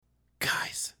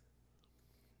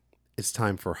It's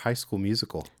time for High School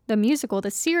Musical. The musical,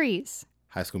 the series.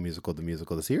 High School Musical, the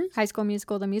musical, the series? High School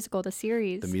Musical, the musical, the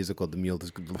series. The musical, the meal.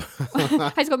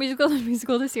 High School Musical, the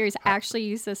musical, the series. I actually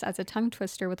use this as a tongue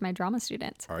twister with my drama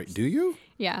students. All right. Do you?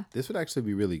 Yeah. This would actually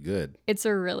be really good. It's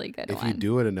a really good If one. you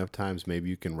do it enough times, maybe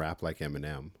you can rap like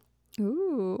Eminem.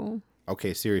 Ooh.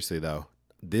 Okay, seriously though.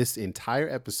 This entire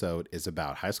episode is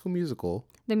about High School Musical.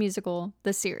 The musical,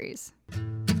 the series.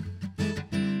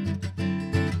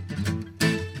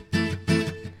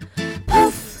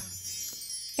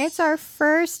 It's our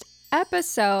first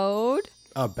episode.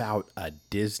 About a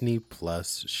Disney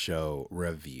Plus show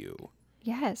review.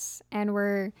 Yes, and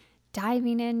we're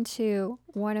diving into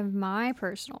one of my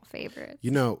personal favorites. You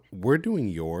know, we're doing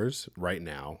yours right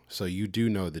now, so you do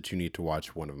know that you need to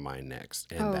watch one of mine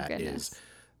next, and that is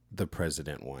the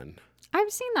President one.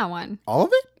 I've seen that one. All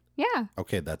of it? Yeah.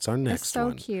 Okay, that's our next It's so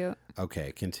one. cute.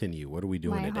 Okay, continue. What are we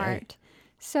doing My today? heart.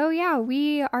 So yeah,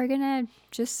 we are gonna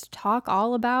just talk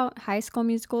all about High School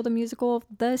Musical, the musical,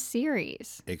 the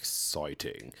series.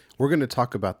 Exciting. We're going to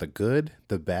talk about the good,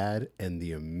 the bad, and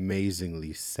the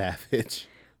amazingly savage.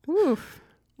 Oof.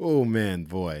 Oh man,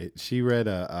 boy. She read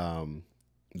a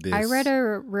this, I read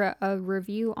a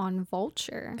review on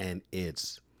Vulture. and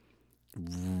it's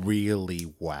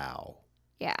really wow.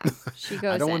 Yeah, she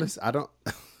goes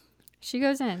She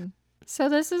goes in. So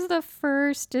this is the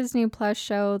first Disney Plus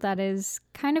show that is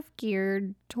kind of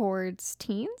geared towards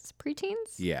teens,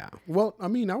 preteens. Yeah. Well, I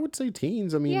mean, I would say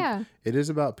teens. I mean, Yeah. it is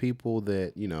about people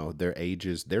that, you know, their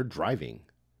ages, they're driving.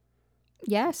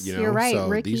 Yes, You know? you're right. So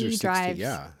Ricky these are 60, drives.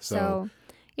 yeah. So,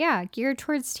 yeah, geared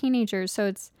towards teenagers. So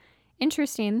it's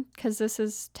interesting because this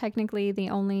is technically the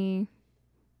only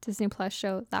Disney Plus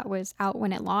show that was out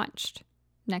when it launched,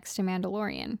 next to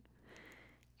Mandalorian.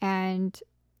 And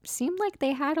seemed like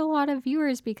they had a lot of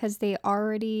viewers because they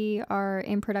already are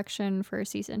in production for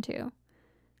season 2.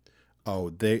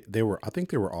 Oh, they were, I think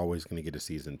they were always going to get a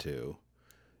season 2.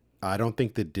 I don't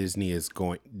think that Disney is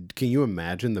going. Can you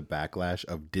imagine the backlash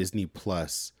of Disney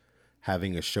Plus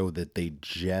having a show that they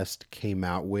just came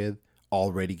out with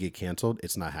already get canceled?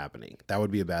 It's not happening. That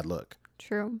would be a bad look.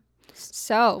 True.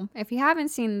 So, if you haven't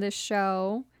seen this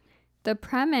show, the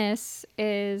premise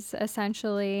is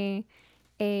essentially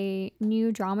a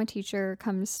new drama teacher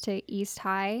comes to East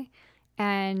High,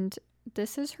 and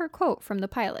this is her quote from the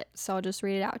pilot, so I'll just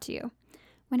read it out to you.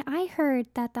 When I heard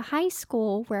that the high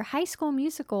school where High School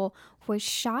Musical was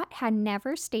shot had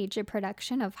never staged a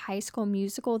production of High School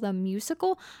Musical, the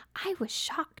musical, I was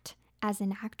shocked as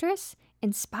an actress,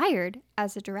 inspired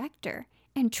as a director,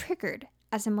 and triggered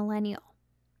as a millennial.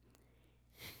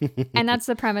 And that's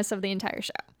the premise of the entire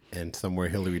show. And somewhere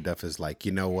Hillary Duff is like,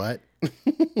 you know what?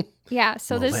 Yeah,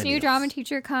 so this new Millennials. drama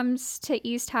teacher comes to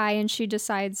East High and she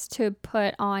decides to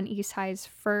put on East High's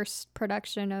first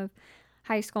production of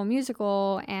High School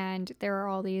Musical, and there are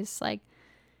all these like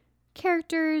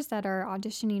characters that are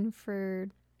auditioning for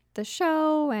the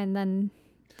show, and then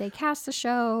they cast the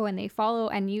show and they follow,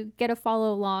 and you get to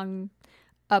follow along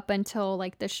up until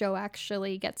like the show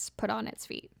actually gets put on its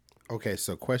feet. Okay,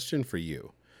 so question for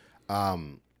you.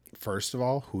 First of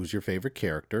all, who's your favorite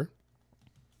character?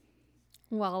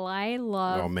 Well, I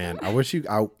love... Oh man,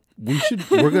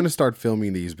 we're going to start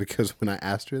filming these because when I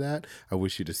asked her that, I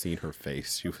wish you'd have seen her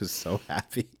face. She was so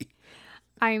happy.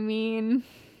 I mean,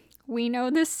 we know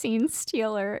the scene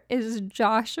stealer is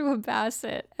Joshua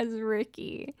Bassett as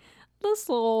Ricky. This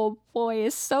little boy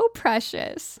is so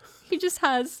precious. He just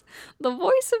has the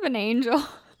voice of an angel.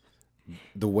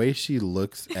 The way she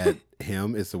looks at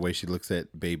him is the way she looks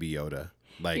at Baby Yoda.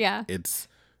 Like, Yeah.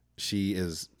 she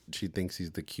thinks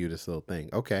he's the cutest little thing.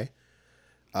 Okay.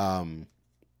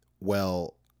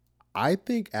 Well, I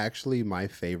think actually my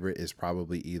favorite is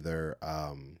probably either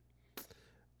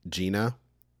Gina,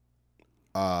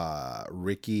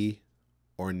 Ricky,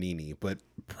 or Nene, but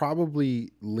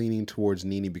probably leaning towards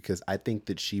Nene because I think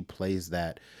that she plays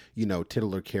that, you know,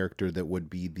 titular character that would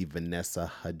be the Vanessa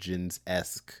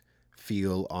Hudgens-esque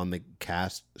feel on the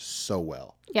cast so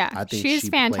well. Yeah, I think she's she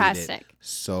played it fantastic.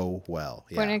 so well.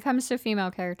 Yeah. When it comes to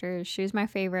female characters, she's my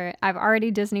favorite. I've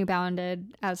already Disney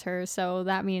bounded as her, so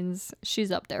that means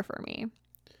she's up there for me.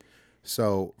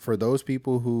 So for those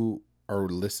people who are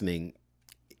listening,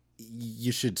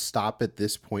 you should stop at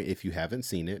this point if you haven't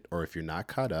seen it or if you're not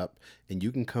caught up, and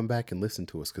you can come back and listen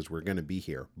to us because we're going to be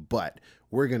here. But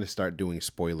we're going to start doing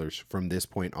spoilers from this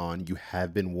point on. You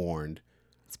have been warned.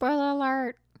 Spoiler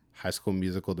alert. High School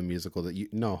Musical, the musical that you...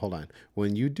 No, hold on.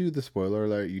 When you do the spoiler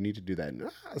alert, you need to do that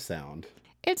sound.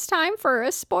 It's time for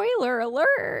a spoiler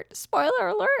alert. Spoiler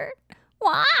alert.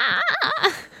 Wah!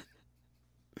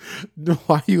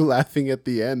 Why are you laughing at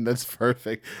the end? That's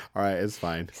perfect. All right, it's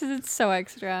fine. Because it's so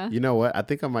extra. You know what? I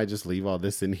think I might just leave all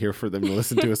this in here for them to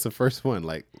listen to. It's the first one.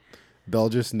 Like, they'll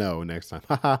just know next time.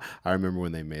 Haha, I remember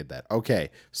when they made that. Okay,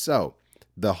 so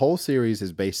the whole series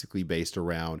is basically based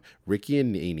around Ricky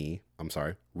and Nene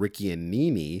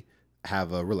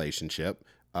have a relationship.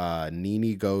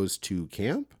 Nene goes to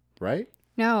camp, right?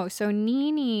 No, so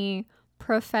Nene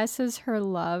professes her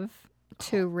love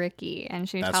to Ricky, and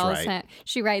she tells him,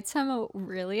 she writes him a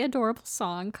really adorable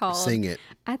song called Sing it.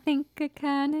 I Think I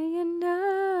Kinda You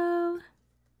Know.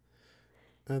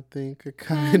 I think I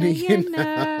kinda you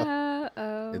know.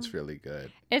 know. It's really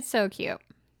good. It's so cute.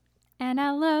 And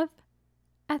I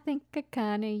think I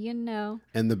kinda you know.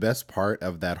 And the best part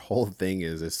of that whole thing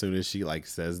is as soon as she like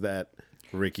says that,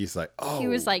 Ricky's like, oh, He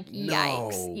was like,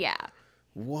 yikes. no. Yeah.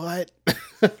 What?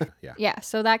 Yeah. Yeah.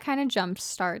 So that kind of jump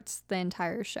starts the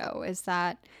entire show, is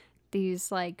that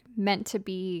these like meant to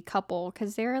be couple,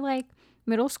 because they're like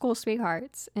middle school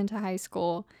sweethearts into high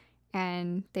school,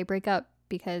 and they break up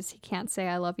because he can't say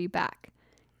I love you back.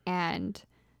 And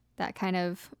that kind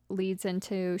of leads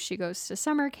into, she goes to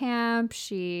summer camp.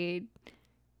 She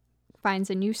finds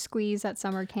a new squeeze at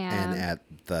summer camp. And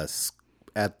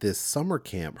at this summer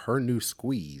camp, her new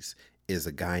squeeze is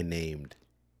a guy named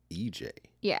EJ.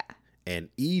 Yeah. And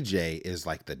EJ is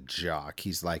like the jock.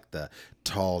 He's like the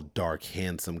tall, dark,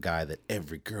 handsome guy that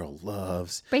every girl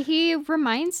loves. But he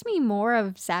reminds me more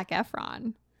of Zac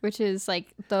Efron, which is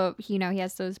like he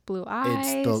has those blue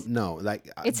eyes.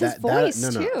 It's his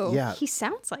voice too. Yeah. He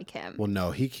sounds like him. Well,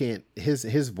 no, he can't.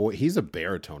 His voice, he's a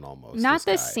baritone almost. Not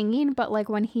the guy. singing, but like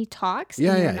when he talks.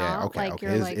 Yeah. Okay. Like,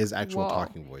 Okay. His actual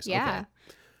talking voice. Yeah. Okay.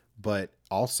 But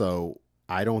also,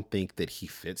 I don't think that he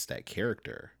fits that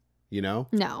character. You know?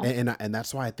 No. And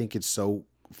that's why I think it's so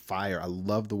fire. I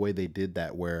love the way they did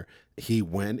that, where he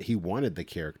wanted the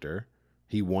character,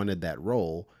 he wanted that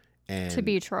role, and to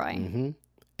be Troy. Mm-hmm,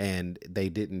 and they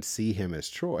didn't see him as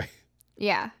Troy.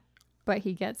 Yeah. But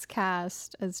he gets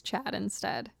cast as Chad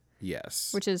instead.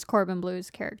 Yes. Which is Corbin Blue's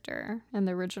character in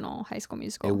the original High School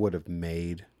Musical. It would have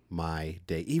made my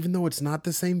day. Even though it's not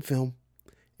the same film,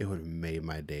 it would have made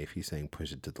my day if he sang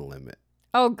Push It to the Limit.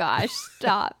 Oh gosh,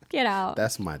 stop. Get out.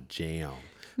 That's my jam.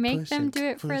 Make them do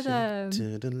it for the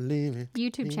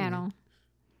YouTube channel.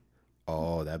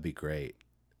 Oh, that'd be great.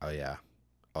 Oh, yeah.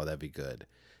 Oh, that'd be good.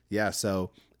 Yeah,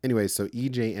 so anyway, so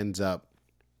EJ ends up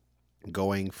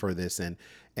going for this, and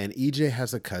EJ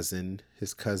has a cousin.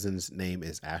 His cousin's name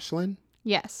is Ashlyn.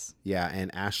 Yes. Yeah, and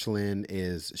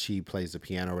Ashlyn she plays the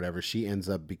piano or whatever. She ends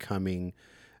up becoming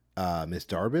Miss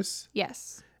Darbus.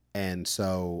 Yes. And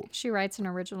so she writes an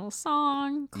original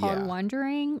song called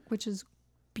Wondering, which is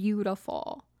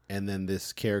beautiful. And then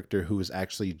this character who is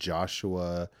actually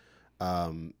Joshua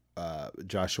Bassett's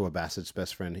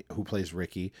best friend, who plays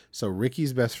Ricky. So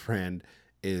Ricky's best friend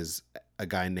is a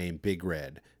guy named Big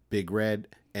Red. Big Red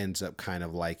ends up kind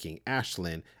of liking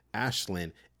Ashlyn.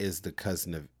 Ashlyn is the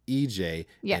cousin of EJ,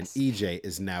 yes. And EJ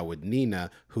is now with Nina,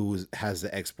 who has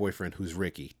the ex-boyfriend who's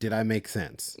Ricky. Did I make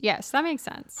sense? Yes, that makes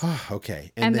sense.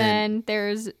 Okay. And then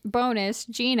there's bonus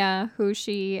Gina, who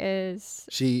she is.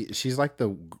 She's like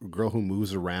the girl who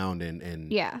moves around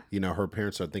and yeah. You know, her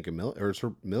parents are thinking is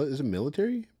it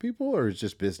military people or is it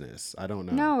just business? I don't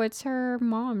know. No, it's her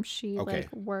mom. She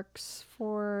works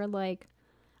for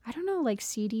I don't know,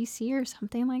 CDC or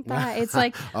something like that. It's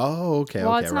like, oh, okay.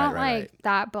 Well, okay, it's not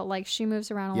that, but she moves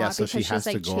around a lot so because she's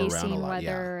chasing lot,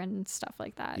 weather and stuff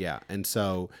like that. Yeah, and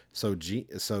so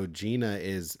Gina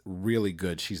is really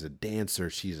good. She's a dancer.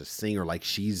 She's a singer.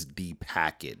 She's the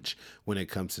package when it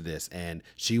comes to this, and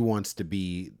she wants to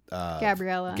be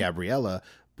Gabriella.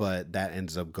 But that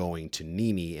ends up going to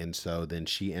Nene, and so then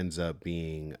she ends up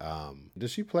being.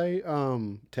 Does she play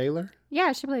Taylor?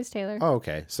 Yeah, she plays Taylor. Oh,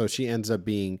 okay. So she ends up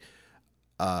being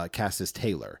cast as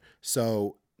Taylor.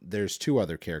 So there's two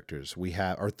other characters.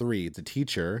 Three. The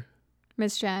teacher,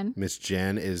 Miss Jen. Miss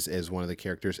Jen is one of the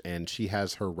characters, and she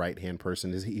has her right hand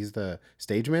person. He's the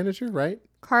stage manager, right?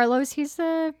 Carlos, he's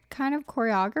the kind of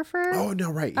choreographer. Oh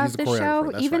no, right. He's the choreographer. Show.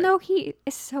 That's Even right. though he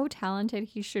is so talented,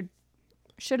 he should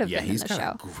have been in the show. He's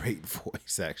got a great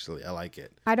voice, actually. I like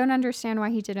it. I don't understand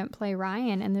why he didn't play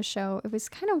Ryan in the show. It was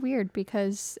kind of weird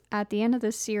because at the end of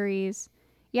the series,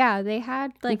 they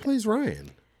had Who plays Ryan?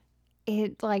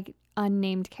 It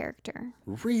unnamed character.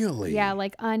 Really? Yeah,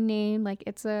 unnamed.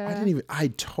 It's a. I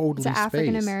totally. It's an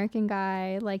African American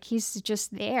guy. He's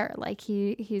just there.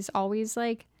 He's always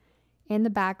in the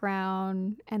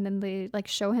background, and then they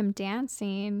show him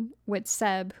dancing with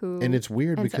Seb, who and it's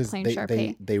weird because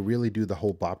they they really do the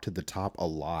whole bop to the top a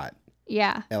lot.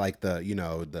 Yeah. And like the, you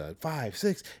know, the 5,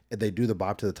 6, and they do the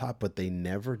bop to the top, but they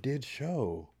never did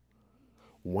show.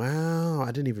 Wow, I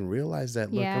didn't even realize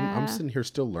that. Look, I'm Yeah. sitting here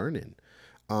still learning.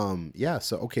 Yeah,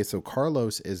 so okay, so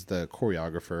Carlos is the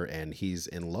choreographer and he's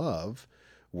in love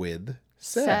with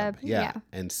Seb. Seb. Yeah. Yeah.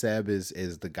 And Seb is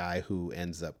the guy who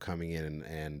ends up coming in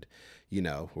and you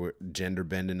know, we're gender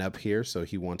bending up here, so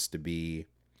he wants to be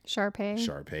Sharpay.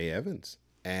 Sharpay Evans.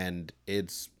 And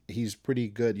he's pretty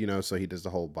good, you know, so he does the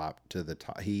whole bop to the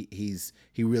top. He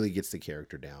really gets the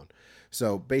character down.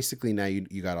 So basically now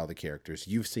you got all the characters.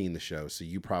 You've seen the show, so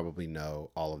you probably know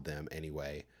all of them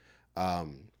anyway.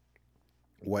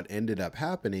 What ended up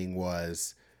happening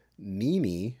was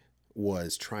Nene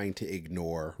was trying to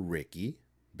ignore Ricky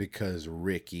because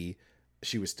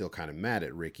she was still kind of mad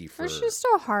at Ricky for... Or she's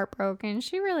still heartbroken.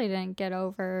 She really didn't get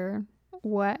over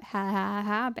what had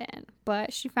happened.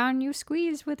 But she found you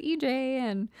squeezed with EJ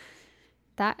and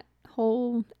that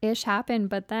whole ish happened.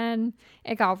 But then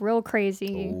it got real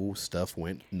crazy. Oh, stuff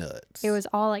went nuts. It was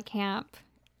all at camp.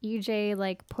 EJ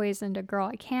like poisoned a girl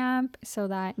at camp so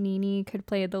that Nene could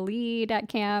play the lead at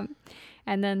camp.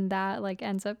 And then that like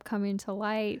ends up coming to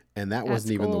light. And that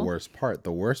wasn't even the worst part.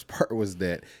 The worst part was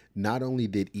that not only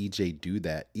did EJ do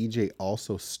that, EJ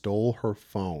also stole her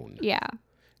phone. Yeah.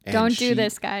 Don't do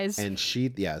this, guys. And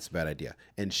yeah, it's a bad idea.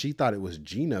 And she thought it was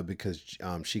Gina because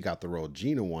she got the role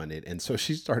Gina wanted. And so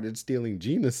she started stealing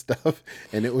Gina's stuff.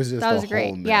 And it was just that was a great.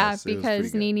 whole mess. Yeah,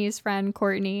 because Nene's friend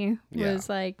Courtney was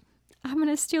like, I'm going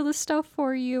to steal the stuff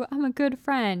for you. I'm a good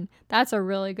friend. That's a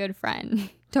really good friend.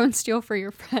 Don't steal for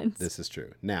your friends. This is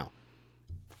true. Now,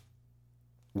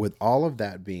 with all of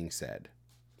that being said,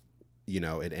 you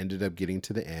know, it ended up getting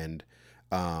to the end.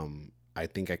 I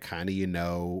think I kind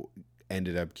of,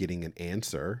 ended up getting an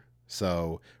answer.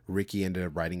 So Ricky ended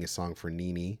up writing a song for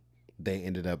Nene. They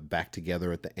ended up back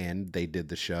together at the end. They did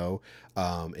the show.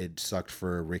 It sucked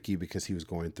for Ricky because he was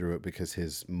going through it because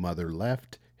his mother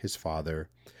left his father.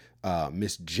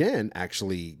 Miss Jen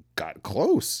actually got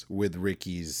close with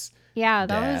Ricky's dad.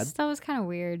 that was kind of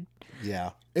weird.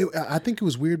 Yeah, I think it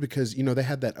was weird because you know they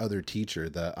had that other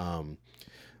teacher, and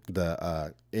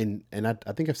I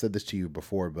think I've said this to you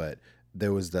before, but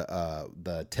there was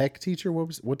the tech teacher.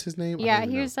 What's his name? Yeah,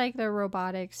 he was like the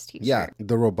robotics teacher. Yeah,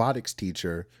 the robotics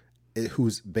teacher,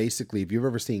 who's basically, if you've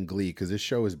ever seen Glee, because this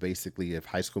show is basically if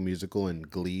High School Musical and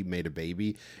Glee made a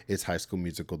baby, it's High School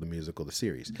Musical, the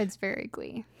series. It's very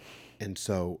Glee. And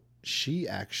so he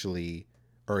actually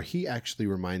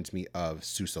reminds me of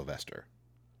Sue Sylvester.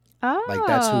 Oh, like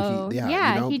that's who he.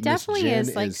 Yeah, you know, he definitely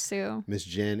is like Sue. Miss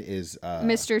Jen is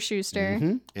Mr.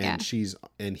 Schuester, and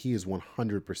he is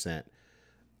 100%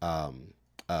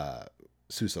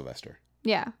 Sue Sylvester.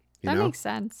 Yeah, that makes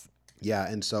sense. Yeah,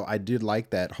 and so I did like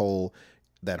that whole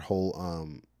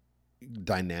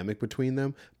dynamic between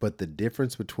them, but the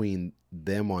difference between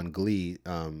them on Glee,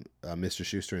 Mr.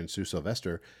 Schuester and Sue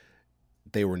Sylvester,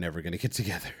 they were never going to get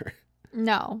together.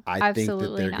 No,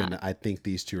 absolutely not. I think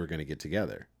these two are going to get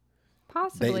together.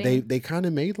 Possibly. They kind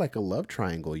of made like a love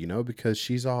triangle, you know, because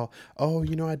she's all, oh,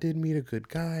 you know, I did meet a good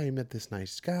guy. I met this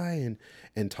nice guy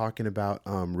and talking about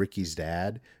Ricky's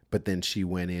dad. But then she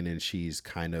went in and she's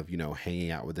kind of, you know, hanging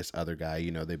out with this other guy.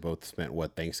 You know, they both spent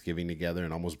Thanksgiving together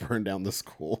and almost burned down the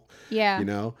school. Yeah. You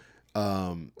know,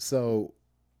 so.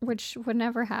 Which would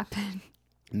never happen.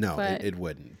 No, it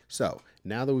wouldn't. So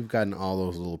now that we've gotten all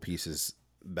those little pieces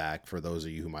back, for those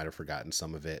of you who might have forgotten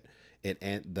some of it,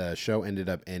 the show ended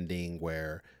up ending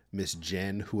where Miss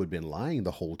Jen, who had been lying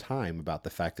the whole time about the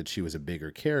fact that she was a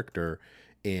bigger character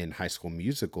in High School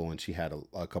Musical and she had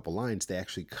a couple lines, they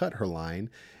actually cut her line.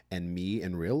 And me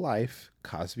in real life,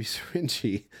 Cosby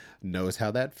Syringy, knows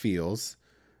how that feels.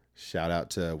 Shout out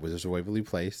to Wizards of Waverly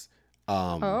Place.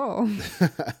 But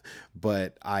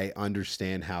I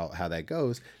understand how that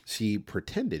goes. She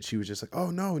pretended. She was just like, oh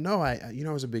no, I you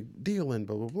know, it was a big deal and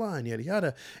blah blah blah and yada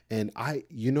yada. And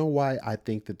you know why I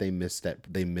think that they missed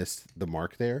the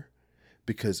mark there?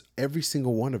 Because every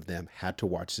single one of them had to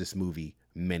watch this movie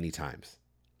many times.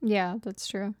 Yeah, that's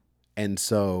true. And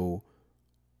so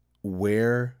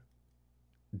where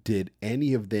did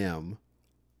any of them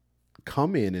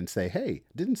come in and say, hey,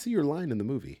 didn't see your line in the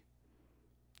movie?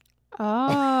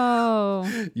 Oh.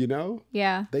 You know?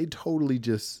 Yeah. They totally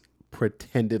just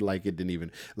pretended like it didn't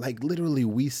even, like literally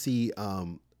we see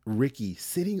Ricky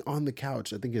sitting on the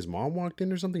couch. I think his mom walked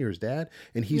in or something, or his dad,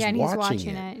 and he's watching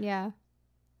it. Yeah.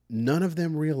 None of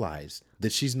them realized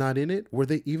that she's not in it. Were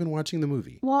they even watching the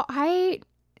movie? Well,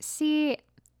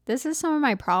 this is some of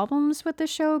my problems with the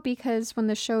show, because when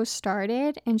the show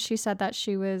started and she said that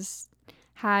she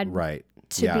had right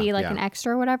to be like an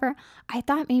extra or whatever. I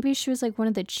thought maybe she was like one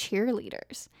of the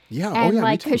cheerleaders. Yeah. And me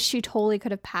like, too. because she totally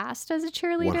could have passed as a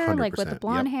cheerleader, like with the 100%,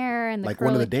 blonde hair and the like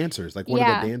curly. one of the dancers, like one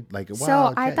Yeah. of the like. Wow,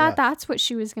 So I okay, thought yeah. that's what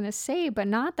she was gonna say, but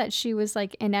not that she was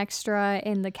like an extra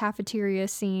in the cafeteria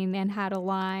scene and had a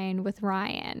line with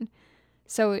Ryan.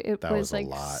 So it That was a like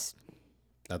lot.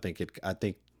 I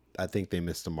think they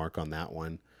missed the mark on that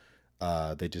one.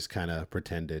 They just kind of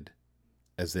pretended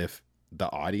as if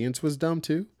the audience was dumb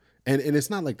too. And it's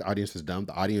not like the audience was dumb.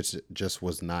 The audience just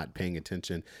was not paying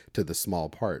attention to the small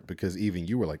part, because even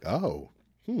you were like, oh,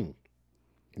 you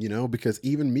know, because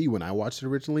even me, when I watched it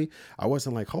originally, I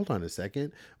wasn't like, hold on a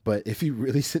second. But if you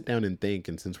really sit down and think,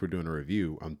 and since we're doing a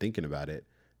review, I'm thinking about it.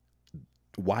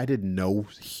 Why did no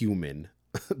human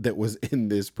that was in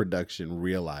this production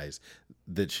realize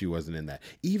that she wasn't in that?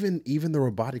 Even the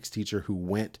robotics teacher who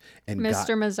went and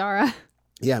Mr. Mazzara.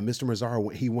 Yeah, Mr.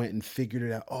 Mazzara, he went and figured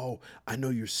it out. Oh, I know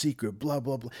your secret, blah,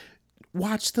 blah, blah.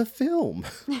 Watch the film.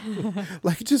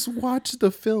 Like, just watch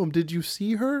the film. Did you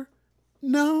see her?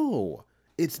 No.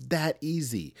 It's that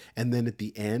easy. And then at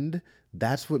the end,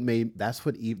 that's what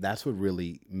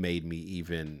really made me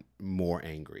even more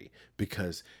angry,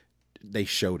 because they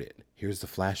showed it. Here's the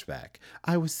flashback.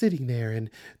 I was sitting there, and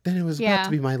then it was about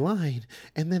to be my line.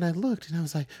 And then I looked and I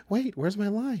was like, wait, where's my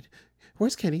line?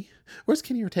 Where's Kenny? Where's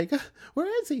Kenny Ortega? Where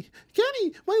is he?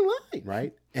 Kenny, my line,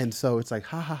 right? And so it's like,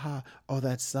 ha, ha, ha. Oh,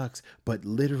 that sucks. But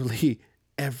literally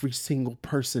every single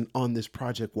person on this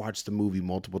project watched the movie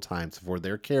multiple times for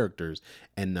their characters,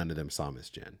 and none of them saw Miss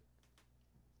Jen.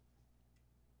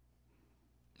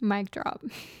 Mic drop.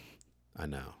 I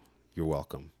know. You're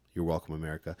welcome. You're welcome,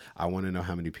 America. I want to know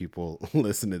how many people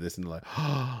listen to this and they're like,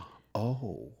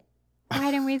 oh. Why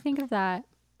didn't we think of that?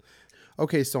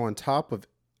 Okay, so on top of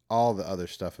all the other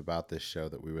stuff about this show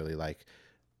that we really like,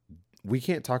 we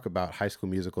can't talk about High School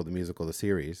Musical, the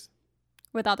series.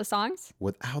 Without the songs?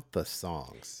 Without the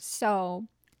songs. So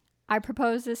I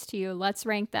propose this to you. Let's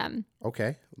rank them.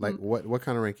 Okay. Like what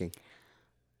kind of ranking?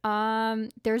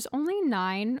 There's only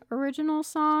 9 original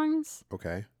songs.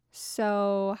 Okay.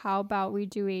 So how about we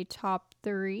do a top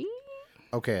 3?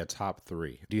 Okay, a top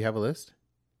 3. Do you have a list?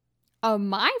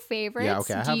 My favorites. Yeah,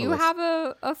 okay. Do you have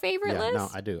a favorite list? No,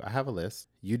 I do. I have a list.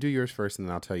 You do yours first, and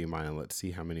then I'll tell you mine, and let's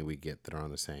see how many we get that are on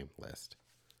the same list.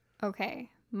 Okay.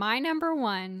 My number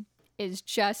 1 is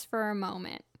Just for a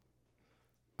Moment.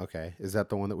 Okay. Is that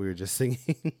the one that we were just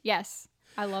singing? Yes.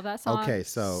 I love that song. Okay,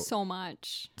 so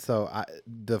much. So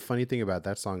the funny thing about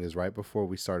that song is, right before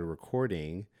we started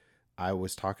recording, I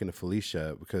was talking to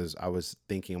Felicia, because I was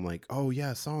thinking, I'm like, oh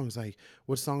yeah, songs, like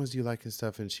what songs do you like and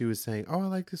stuff? And she was saying, oh, I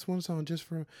like this one song, Just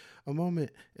for a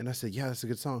Moment. And I said, yeah, that's a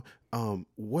good song.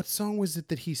 What song was it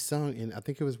that he sung? And I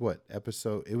think it was what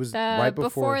episode? It was right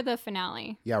before the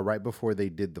finale. Yeah, right before they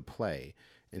did the play.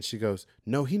 And she goes,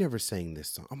 no, he never sang this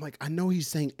song. I'm like, I know he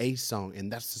sang a song,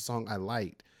 and that's the song I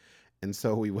liked. And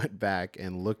so we went back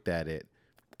and looked at it,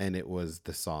 and it was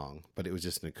the song, but it was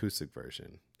just an acoustic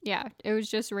version. Yeah, it was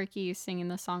just Ricky singing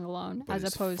the song alone, But as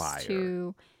it's opposed fire.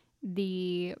 to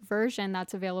the version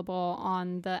that's available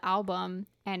on the album,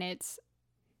 and it's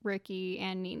Ricky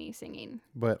and Nene singing.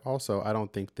 But also, I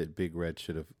don't think that Big Red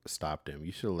should have stopped him.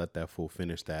 You should have let that fool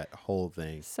finish that whole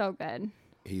thing. So good.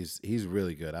 He's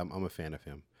really good. I'm a fan of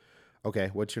him. Okay,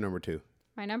 what's your number 2?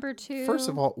 My number 2. First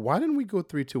of all, why didn't we go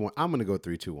 3, 2, 1? I'm gonna go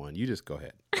 3, 2, 1. You just go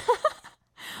ahead.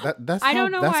 I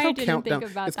don't know why I didn't think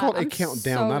about that. It's called a I'm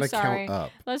countdown, so not a sorry. count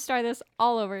up. Let's start this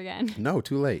all over again. No,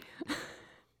 too late.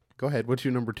 Go ahead. What's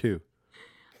your number 2?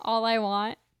 All I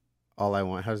Want. All I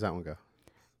Want. How does that one go?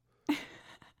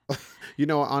 You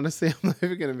know, honestly, I'm not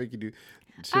even gonna make you do.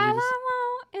 All I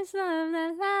want is love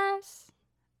that lasts.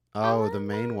 Oh, the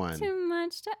main one. Too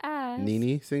much to ask.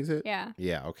 Nene sings it? Yeah.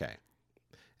 Yeah, okay.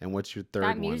 And what's your third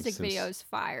That one? music video is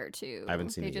fire too. I haven't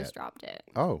seen it They just yet. dropped it.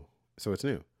 Oh, so it's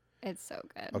new. It's so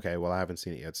good. Okay, well, I haven't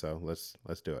seen it yet, so let's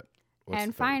do it. What's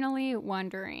And the third one? finally,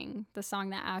 Wondering, the song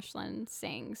that Ashlyn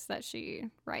sings that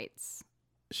she writes.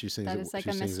 She sings that it, is like she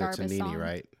a sings Miss it to Darbus Nene, song.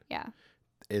 right? Yeah.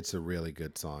 It's a really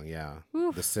good song, yeah.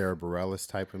 Oof. The Sarah Bareilles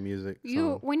type of music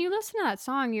song. When you listen to that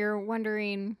song, you're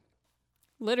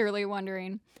literally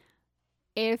wondering,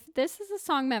 if this is a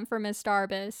song meant for Miss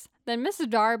Darbus, then Miss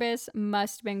Darbus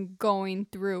must have been going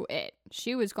through it.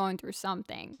 She was going through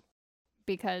something,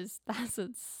 because that's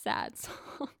a sad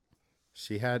song.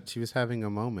 She was having a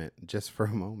moment, just for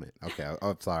a moment. Okay,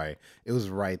 I'm sorry. It was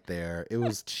right there. It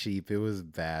was cheap. It was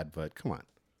bad, but come on.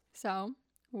 So,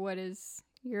 what is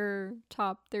your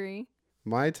top 3?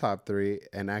 My top 3,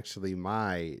 and actually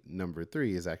my number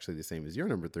 3 is actually the same as your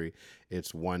number 3.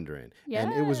 It's Wondering.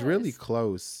 And it was really Yes.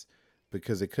 close,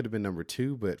 because it could have been number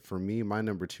 2, but for me, my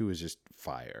number 2 is just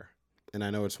fire. And I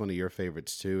know it's one of your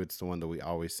favorites too. It's the one that we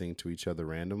always sing to each other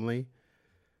randomly.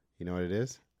 You know what it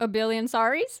is? A Billion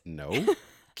Sorries? No.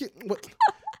 What?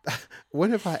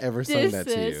 When have I ever sung This that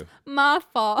to is you? my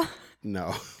fault.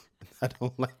 No, I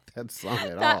don't like that song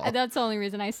at all. That's the only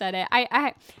reason I said it.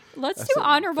 I let's That's do a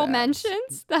honorable bad-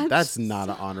 mentions. That's not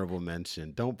an honorable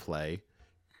mention. Don't play.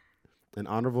 An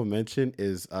honorable mention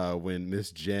is when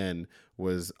Miss Jen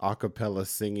was a cappella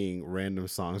singing random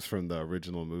songs from the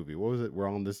original movie. What was it? We're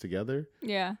all in this together?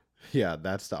 Yeah, Yeah,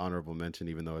 that's the honorable mention,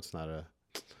 even though it's not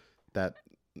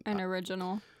an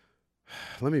original.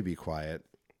 Let me be quiet.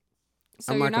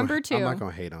 So you're number two. I'm not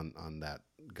gonna hate on that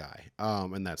guy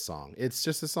and that song. It's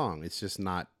just a song. It's just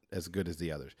not as good as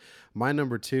the others. My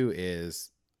number 2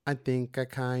 is I think I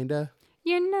kinda.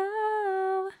 You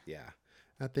know. Yeah,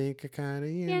 I think I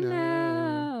kinda. You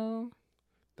know. I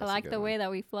That's a like good the one. way that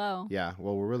we flow. Yeah,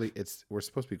 well, we're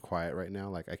supposed to be quiet right now.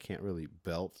 Like I can't really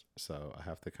belt, so I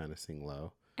have to kind of sing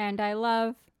low. And I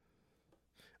love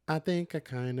I think I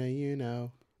kinda, that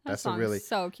That's a song. really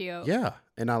So cute. yeah,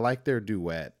 and I like their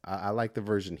duet. I like the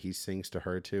version he sings to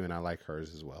her too, and I like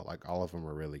hers as well. Like all of them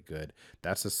are really good.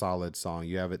 That's a solid song.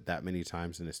 You have it that many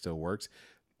times and it still works.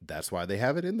 That's why they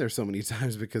have it in there so many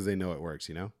times because they know it works.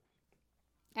 And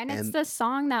it's And- the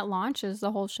song that launches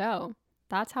the whole show.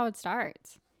 That's how it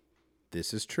starts.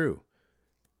 This is true.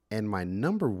 And my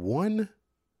number 1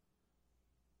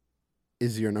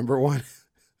 is your number 1.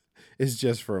 Is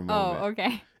just for a moment. Oh,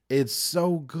 okay. It's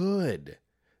so good.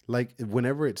 Like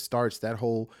whenever it starts, that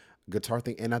whole guitar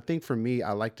thing. And I think for me,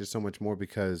 I liked it so much more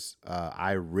because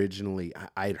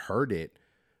I'd heard it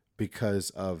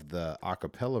because of the a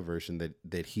cappella version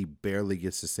that he barely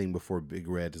gets to sing before Big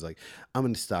Red is like, I'm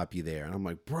going to stop you there. And I'm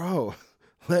like, bro,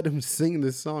 let him sing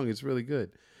this song. It's really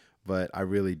good. But I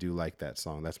really do like that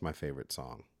song. That's my favorite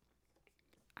song.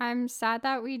 I'm sad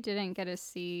that we didn't get to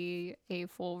see a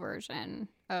full version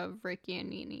of Ricky and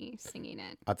Nene singing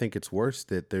it. I think it's worse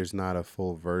that there's not a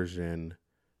full version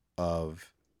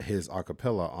of his a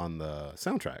cappella on the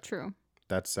soundtrack. True.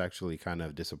 That's actually kind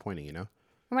of disappointing,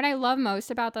 What I love most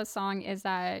about that song is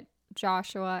that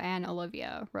Joshua and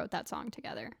Olivia wrote that song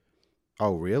together.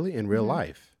 Oh, really? In real Mhm.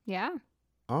 life? Yeah.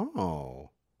 Oh,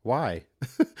 why?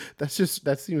 That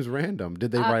seems random.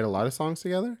 Did they write a lot of songs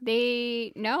together?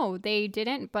 No, they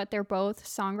didn't, but they're both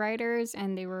songwriters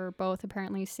and they were both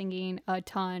apparently singing a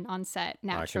ton on set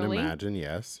naturally. I can imagine,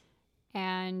 yes.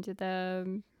 And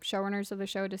the showrunners of the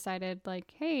show decided,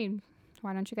 like, hey,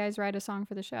 why don't you guys write a song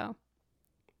for the show?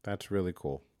 That's really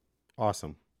cool.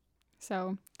 Awesome.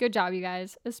 So good job, you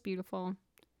guys. It's beautiful.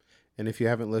 And if you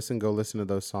haven't listened, go listen to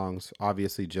those songs.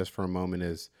 Obviously, Just for a Moment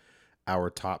is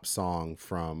our top song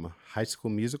from High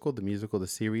School Musical, the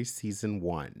series, season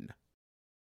 1.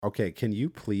 Okay, can you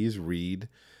please read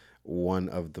one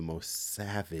of the most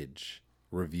savage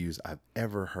reviews I've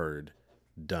ever heard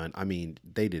done? I mean,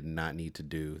 they did not need to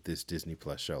do this Disney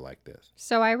Plus show like this.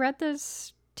 So I read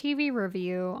this TV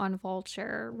review on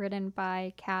Vulture written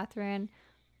by Catherine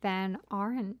Van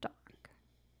Arendonk.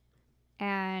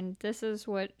 And this is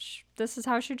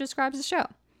how she describes the show.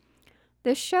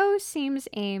 The show seems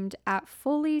aimed at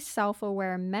fully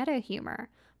self-aware meta humor,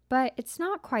 but it's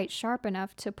not quite sharp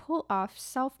enough to pull off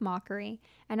self-mockery,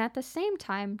 and at the same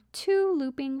time too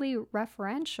loopingly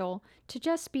referential to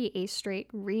just be a straight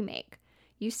remake.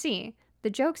 You see,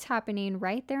 the joke's happening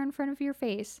right there in front of your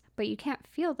face, but you can't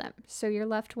feel them, so you're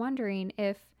left wondering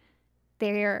if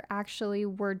there actually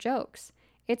were jokes.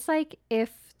 It's like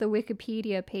if the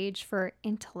Wikipedia page for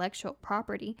intellectual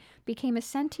property became a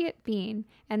sentient being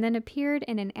and then appeared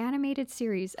in an animated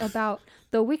series about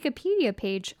the Wikipedia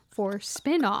page for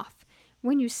spin-off.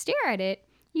 When you stare at it,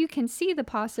 you can see the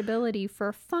possibility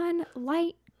for fun,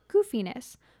 light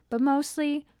goofiness, but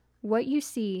mostly what you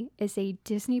see is a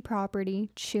Disney property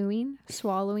chewing,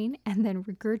 swallowing, and then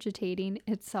regurgitating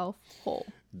itself whole.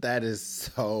 That is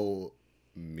so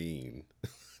mean.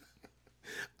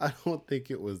 I don't think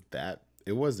it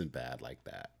wasn't bad like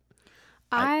that.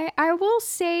 I will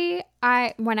say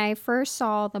when I first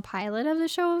saw the pilot of the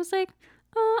show, I was like,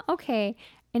 okay.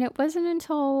 And it wasn't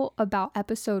until about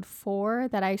episode 4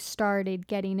 that I started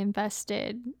getting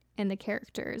invested in the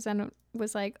characters and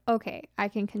was like, okay, I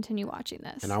can continue watching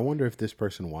this. And I wonder if this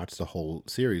person watched the whole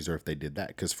series or if they did that.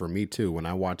 Because for me too, when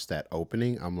I watched that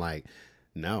opening, I'm like,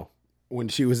 no. When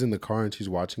she was in the car and she's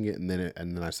watching it, and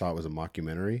then I saw it was a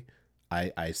mockumentary,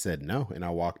 I said no, and I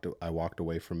walked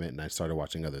away from it, and I started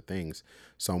watching other things.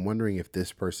 So I'm wondering if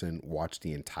this person watched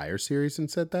the entire series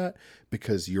and said that,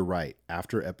 because you're right.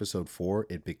 After episode 4,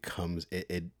 it becomes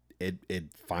it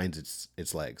finds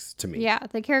its legs to me. Yeah,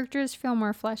 the characters feel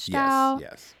more fleshed out.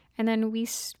 Yes. And then we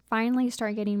finally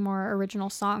start getting more original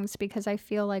songs, because I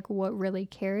feel like what really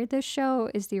carried this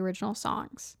show is the original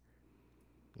songs.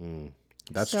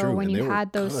 That's so true. when And you they were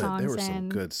had those good. songs There were in, some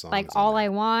good songs like on All there. I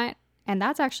Want, and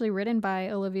that's actually written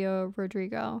by Olivia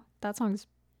Rodrigo. That song's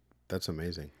That's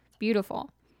amazing.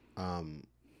 beautiful.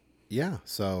 Yeah,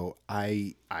 so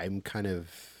I'm kind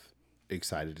of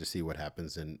excited to see what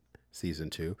happens in season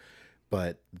 2.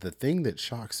 But the thing that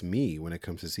shocks me when it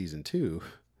comes to season 2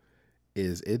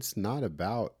 is it's not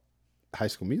about High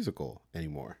School Musical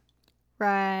anymore.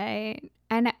 Right.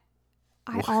 And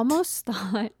I What? almost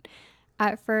thought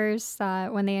at first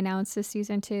that when they announced this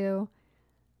season 2,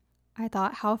 I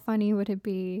thought, how funny would it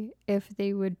be if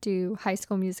they would do High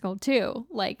School Musical 2,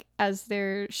 like as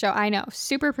their show? I know,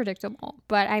 super predictable,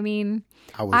 but I mean,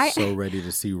 I was so ready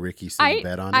to see Ricky sing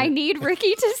Bet on It. I need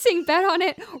Ricky to sing Bet on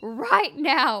It right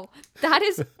now. That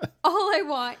is all I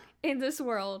want in this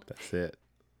world. That's it.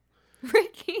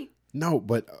 Ricky. No,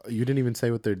 but you didn't even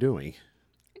say what they're doing.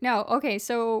 No, okay,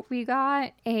 so we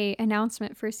got a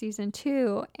announcement for season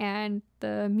 2, and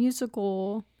the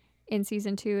musical in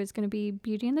season 2 is going to be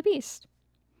Beauty and the Beast.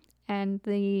 And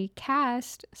the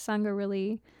cast sung a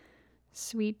really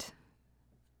sweet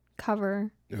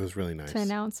cover It was really nice to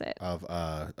announce it. of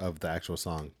the actual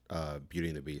song, Beauty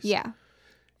and the Beast. Yeah.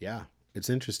 Yeah,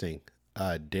 it's interesting.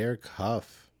 Derek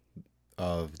Huff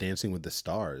of Dancing with the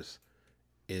Stars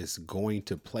is going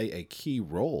to play a key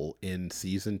role in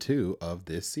season 2 of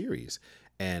this series.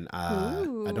 And I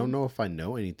don't know if I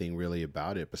know anything really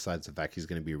about it besides the fact he's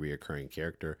going to be a reoccurring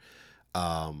character.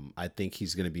 I think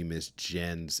he's going to be Miss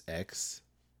Jen's ex.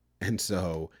 And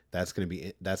so that's going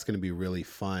to be really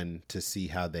fun to see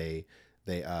how they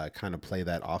kind of play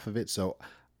that off of it. So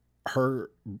her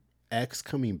ex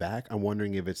coming back, I'm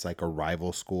wondering if it's like a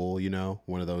rival school, you know,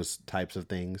 one of those types of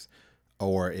things,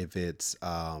 or if it's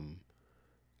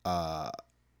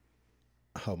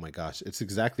oh my gosh, it's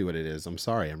exactly what it is. I'm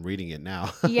sorry, I'm reading it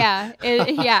now. Yeah,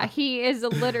 he is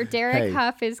Derek Hey.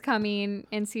 Huff is coming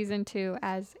in season 2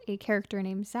 as a character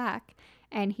named Zach,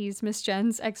 and he's Miss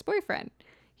Jen's ex-boyfriend.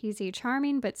 He's a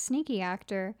charming but sneaky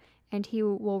actor, and he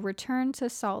will return to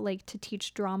Salt Lake to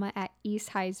teach drama at East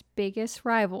High's biggest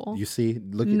rival, You see,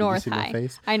 look at North you see High. my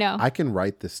face. I know. I can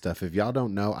write this stuff. If y'all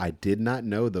don't know, I did not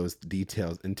know those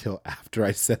details until after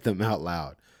I said them out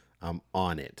loud. I'm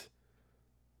on it.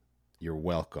 You're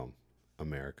welcome,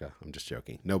 America. I'm just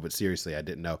joking. No, but seriously, I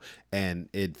didn't know. And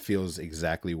it feels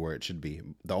exactly where it should be.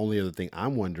 The only other thing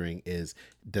I'm wondering is,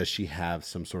 does she have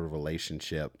some sort of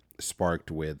relationship sparked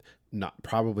with,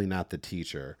 probably not the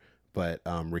teacher, but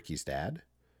Ricky's dad?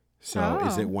 So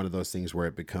is it one of those things where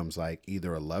it becomes like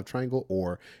either a love triangle,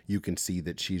 or you can see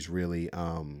that she's really,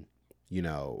 you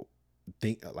know,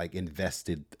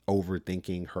 invested,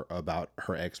 overthinking about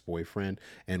her ex-boyfriend,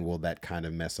 and will that kind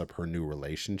of mess up her new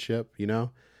relationship, you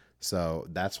know? So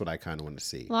that's what I kind of want to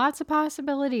see. Lots of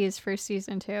possibilities for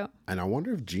season 2. And I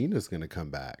wonder if Gina's going to come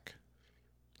back.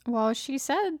 Well, she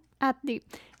said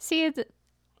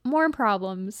more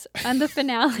problems on the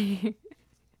finale.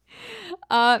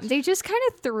 They just kind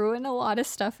of threw in a lot of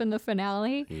stuff in the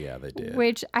finale. Yeah, they did.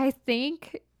 Which I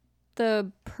think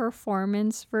the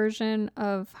performance version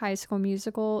of High School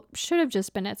Musical should have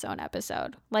just been its own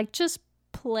episode. Like, just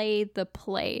play the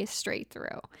play straight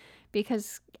through.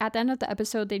 Because at the end of the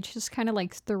episode, they just kind of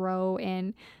like throw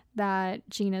in that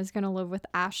Gina's going to live with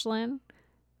Ashlyn.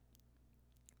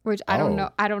 Which I don't know.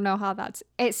 I don't know how that's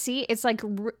it. See, it's like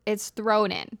it's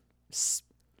thrown in.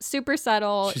 Super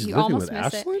subtle. She's You living almost with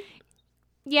miss Ashlyn? it.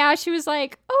 Yeah, she was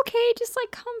like, okay, just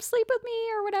like come sleep with me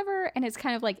or whatever. And it's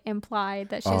kind of like implied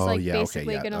that she's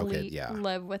basically going to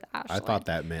live with Ashlyn. I thought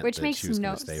that meant which that makes she was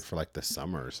going no to stay for like the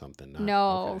summer or something.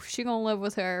 No, Okay. she going to live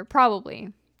with her.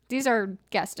 Probably. These are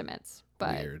guesstimates.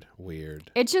 But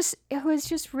Weird. it was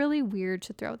just really weird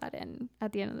to throw that in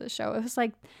at the end of the show. It was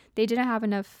like they didn't have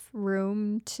enough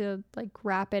room to like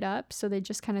wrap it up. So they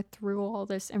just kind of threw all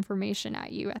this information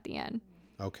at you at the end.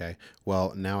 Okay.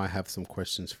 Well, now I have some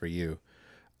questions for you.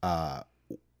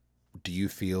 Do you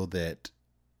feel that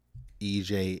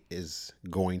EJ is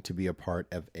going to be a part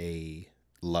of a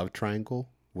love triangle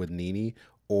with Nene,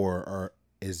 or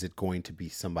is it going to be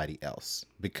somebody else?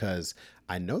 Because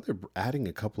I know they're adding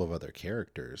a couple of other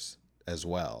characters as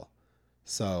well.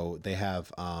 So they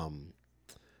have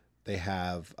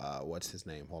what's his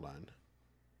name? Hold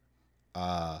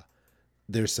on.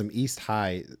 There's some East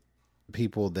High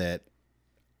people that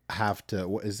have to,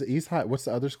 what is it, East High? What's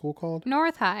the other school called?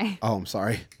 North High. Oh, I'm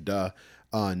sorry. Duh.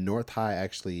 North High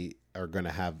actually are going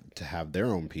to have their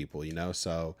own people, you know?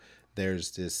 So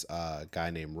there's this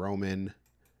guy named Roman,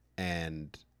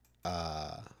 and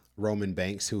Roman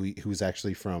Banks, who's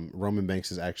actually from Roman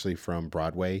Banks is actually from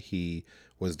Broadway. He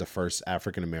was the first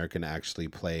African American to actually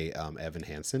play Evan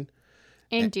Hansen.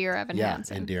 And Dear Evan Yeah,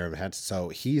 Hansen. and Dear Evan Hansen. So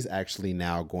he's actually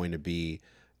now going to be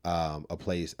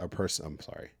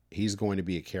he's going to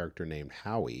be a character named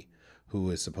Howie, who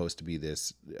is supposed to be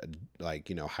this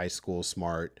high school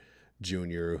smart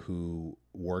junior who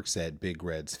works at Big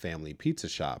Red's family pizza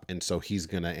shop. And so he's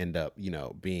going to end up,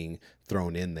 being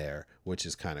thrown in there, which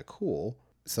is kind of cool.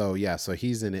 So yeah, so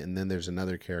he's in it. And then there's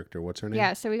another character. What's her name?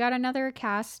 Yeah, so we got another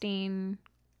casting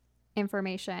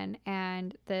information,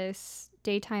 and this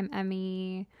daytime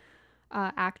Emmy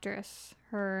actress,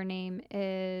 her name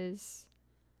is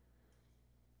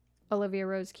Olivia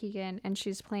Rose Keegan, and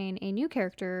she's playing a new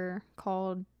character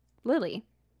called Lily,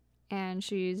 and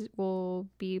she will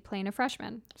be playing a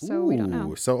freshman. So we don't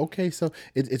know. So okay, so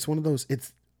it's one of those.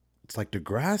 It's like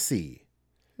Degrassi,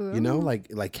 Ooh.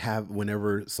 like have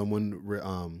whenever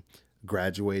someone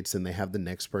graduates and they have the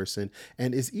next person.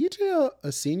 And is EJ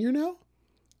a senior now?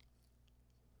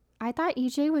 I thought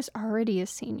EJ was already a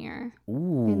senior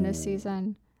in this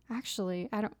season. Actually,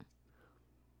 I don't.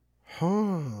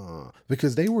 Huh?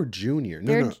 Because they were junior.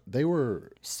 No, they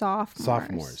were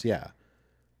sophomores. Yeah.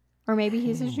 Or maybe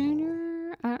he's a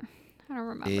junior. I don't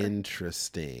remember.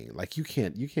 Interesting. Like you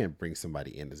can't bring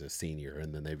somebody in as a senior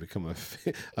and then they become a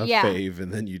fave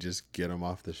and then you just get them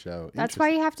off the show. That's why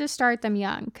you have to start them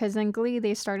young, because in Glee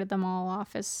they started them all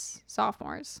off as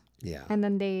sophomores. Yeah. And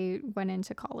then they went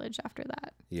into college after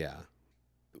that. Yeah.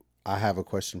 I have a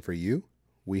question for you.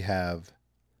 We have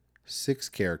 6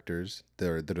 characters that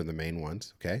are the main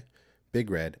ones. Okay. Big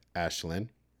Red, Ashlyn,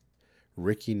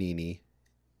 Ricky, Nene,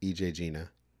 EJ, Gina.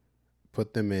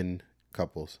 Put them in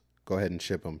couples. Go ahead and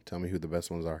ship them. Tell me who the best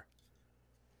ones are.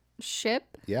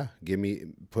 Ship? Yeah.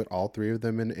 Put all 3 of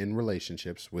them in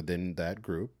relationships within that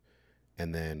group.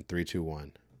 And then 3, 2,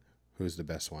 1. Who's the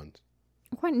best ones?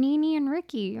 What, Nene and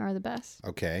Ricky are the best.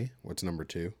 Okay. What's number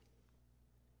 2?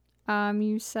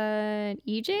 You said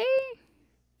EJ?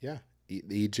 Yeah.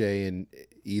 EJ and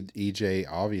EJ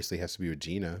obviously has to be with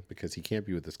Gina because he can't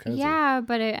be with his cousin. Yeah,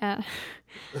 but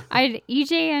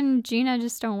EJ and Gina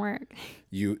just don't work.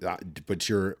 But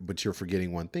you're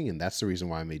forgetting one thing, and that's the reason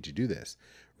why I made you do this.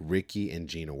 Ricky and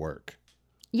Gina work.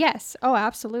 Yes. Oh,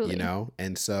 absolutely.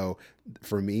 And so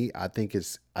for me, I think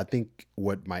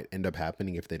what might end up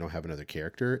happening if they don't have another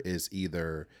character is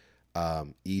either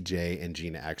EJ and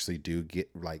Gina actually do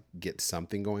get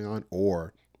something going on,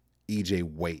 or EJ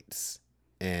waits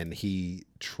and he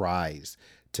tries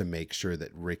to make sure that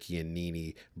Ricky and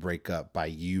Nene break up by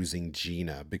using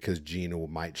Gina, because Gina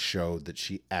might show that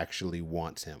she actually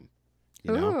wants him.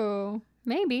 Ooh,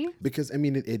 maybe. Because I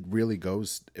mean, it really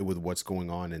goes with what's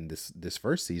going on in this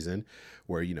first season,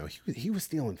 where he was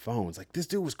stealing phones. Like, this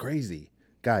dude was crazy,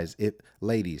 guys.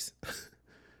 Ladies,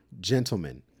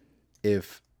 gentlemen,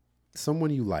 if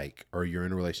someone you like or you're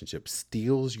in a relationship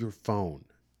steals your phone,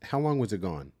 how long was it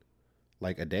gone?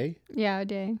 Like a day? Yeah, a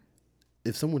day.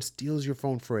 If someone steals your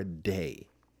phone for a day,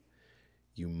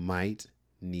 you might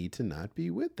need to not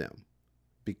be with them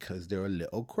because they're a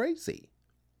little crazy.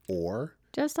 Or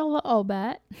just a little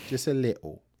bit. Just a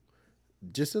little.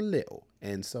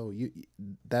 And so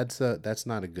that's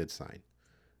not a good sign.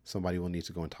 Somebody will need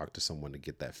to go and talk to someone to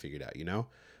get that figured out,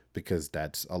 because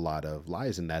that's a lot of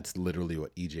lies. And that's literally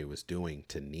what EJ was doing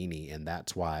to Nene. And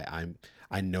that's why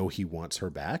I know he wants her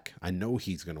back. I know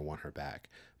he's going to want her back.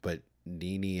 But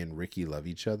Nene and Ricky love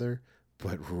each other.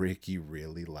 But Ricky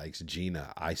really likes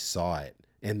Gina. I saw it.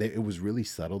 And it was really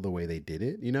subtle the way they did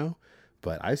it,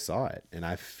 But I saw it. And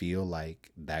I feel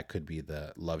like that could be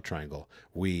the love triangle.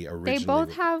 They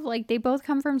both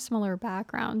come from similar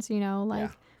backgrounds,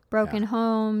 broken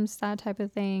homes, that type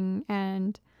of thing.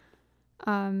 And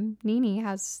Nene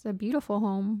has a beautiful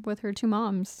home with her 2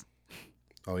 moms.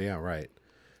 Oh yeah, right.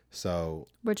 So,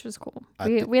 which was cool.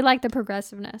 We like the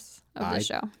progressiveness of the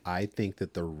show. I think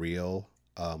that the real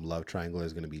love triangle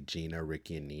is going to be Gina,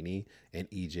 Ricky, and Nene, and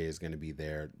EJ is going to be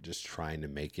there just trying to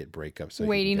make it break up. So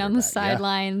waiting on the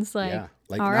sidelines, all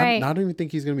right. Not even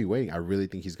think he's going to be waiting. I really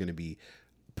think he's going to be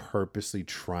purposely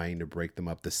trying to break them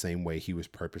up the same way he was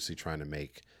purposely trying to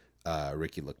make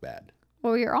Ricky look bad.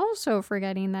 Well, you're also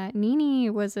forgetting that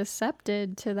Nene was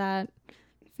accepted to that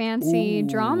fancy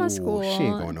drama school. She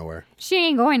ain't going nowhere. She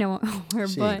ain't going nowhere.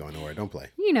 Don't play.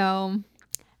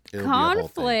 It'll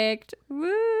conflict. Woo.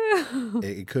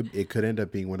 It could end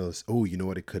up being one of those. Oh, you know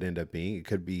what it could end up being? It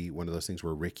could be one of those things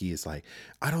where Ricky is like,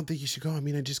 I don't think you should go. I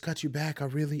mean, I just got you back.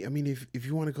 If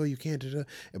you want to go, you can.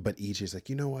 But EJ's like,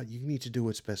 you know what? You need to do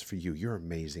what's best for you. You're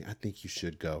amazing. I think you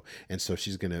should go. And so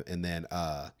she's gonna. And then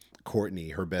Courtney,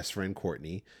 her best friend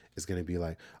Courtney, is going to be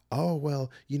like, oh,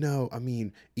 well, I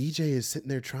mean, EJ is sitting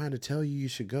there trying to tell you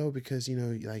should go because,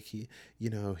 like he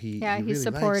he's really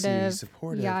supportive, likes you. He's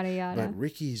supportive. yada, yada. But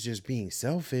Ricky's just being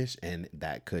selfish, and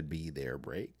that could be their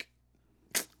break.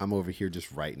 I'm over here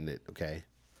just writing it, okay?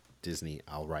 Disney,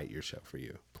 I'll write your show for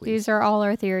you, please. These are all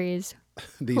our theories.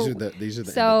 these are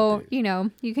the So,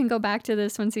 you can go back to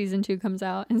this when season 2 comes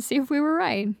out and see if we were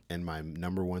right. And my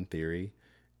number one theory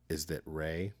is that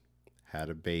Ray had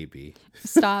a baby.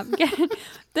 Stop. Get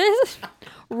this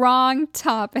wrong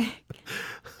topic.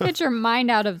 Get your mind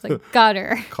out of the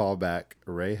gutter. Call back.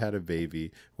 Ray had a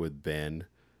baby with Ben,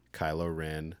 Kylo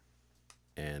Ren,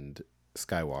 and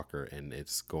Skywalker, and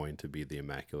it's going to be the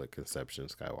Immaculate Conception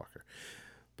Skywalker.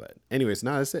 But anyways,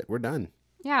 no, that's it. We're done.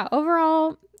 Yeah,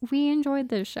 overall, we enjoyed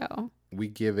this show. We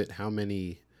give it how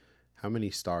many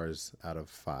stars out of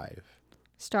 5?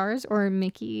 Stars or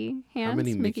Mickey hands? How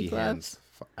many Mickey gloves? hands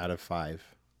out of 5?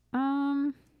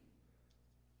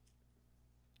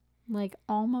 Like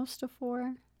almost a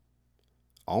 4.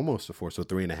 Almost a 4, so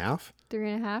 3.5?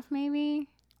 3.5 maybe?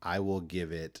 I will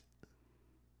give it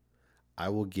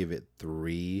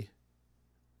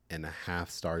 3.5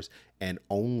 stars, and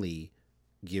only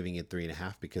giving it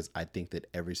 3.5 because I think that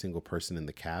every single person in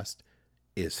the cast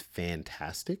is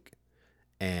fantastic,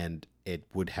 and it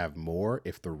would have more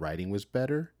if the writing was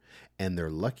better. And they're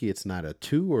lucky it's not a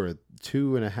 2 or a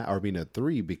 2.5 or being a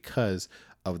 3 because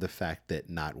of the fact that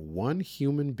not one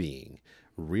human being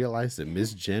realized that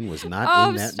Miss Jen was not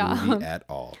in that movie at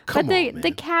all. Come on, man.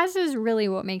 The cast is really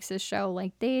what makes this show.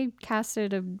 Like, they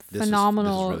casted a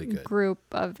phenomenal really group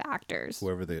of actors.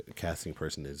 Whoever the casting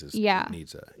person is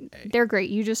needs a A. They're great.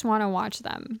 You just want to watch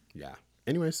them. Yeah.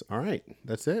 Anyways, all right.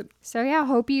 That's it. So yeah,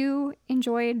 hope you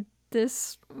enjoyed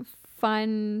this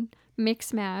fun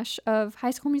mix mash of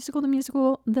High School Musical, the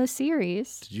musical, the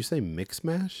series. Did you say mix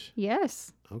mash?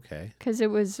 Yes. Okay. Because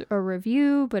it was a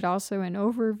review, but also an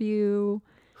overview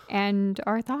and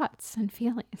our thoughts and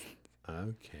feelings.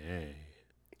 Okay.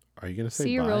 Are you going to say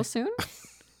See you bye? real soon?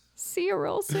 See you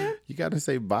real soon? You got to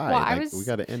say bye. Well, we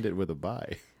got to end it with a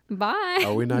bye. Bye.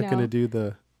 Are we not going to do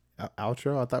the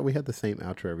outro? I thought we had the same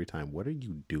outro every time. What are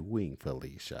you doing,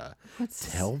 Felicia?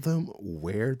 Tell them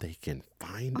where they can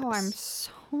find us. Oh, I'm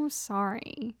so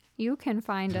sorry. You can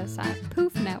find us at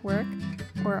Poof Network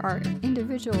or our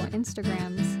individual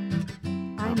Instagrams.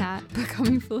 I'm at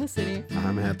Becoming Felicity.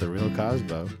 I'm at The Real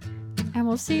Cosmo. And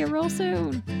we'll see you real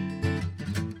soon.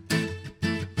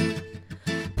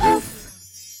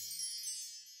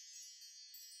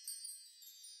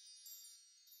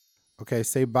 Okay,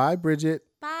 say bye, Bridget.